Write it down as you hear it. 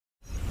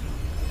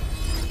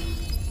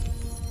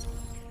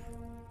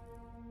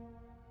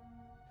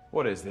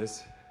What is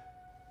this?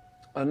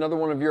 Another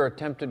one of your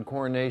attempted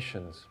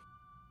coronations.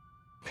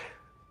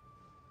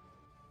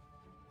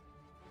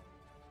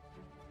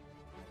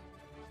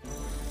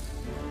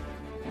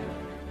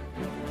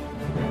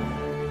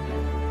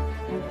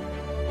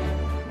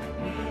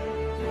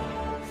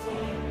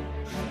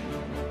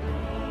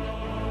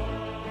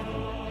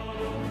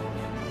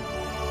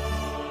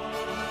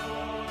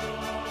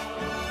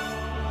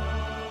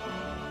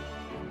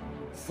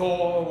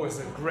 Thor was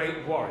a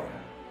great warrior,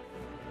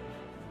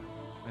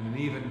 and an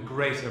even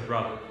greater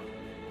brother.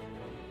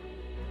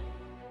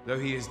 Though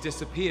he has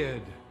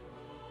disappeared,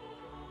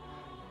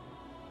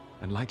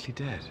 and likely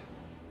dead,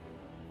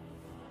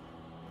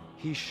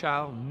 he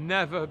shall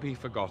never be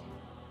forgotten.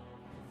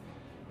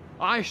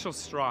 I shall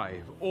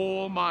strive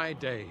all my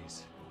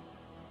days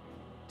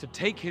to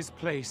take his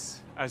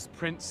place as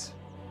prince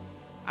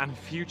and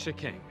future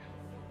king.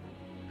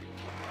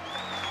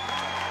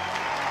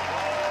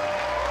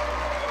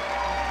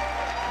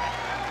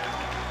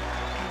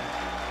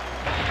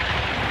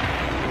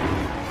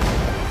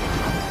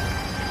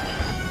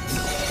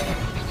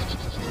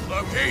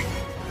 Loki!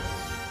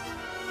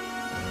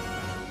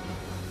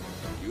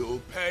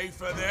 You'll pay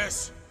for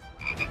this?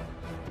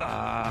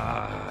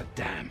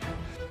 Damn.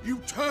 You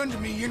turned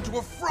me into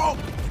a frog!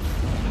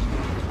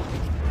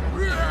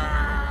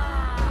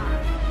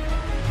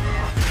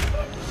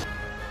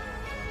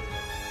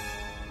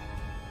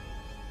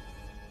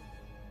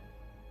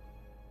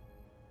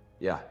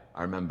 Yeah,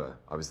 I remember.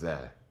 I was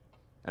there.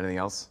 Anything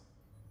else?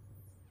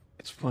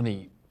 It's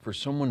funny, for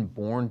someone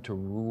born to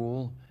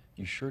rule,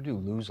 you sure do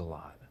lose a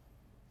lot.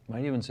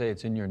 Might even say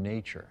it's in your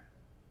nature.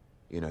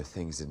 You know,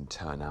 things didn't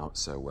turn out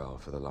so well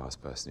for the last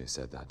person who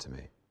said that to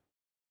me.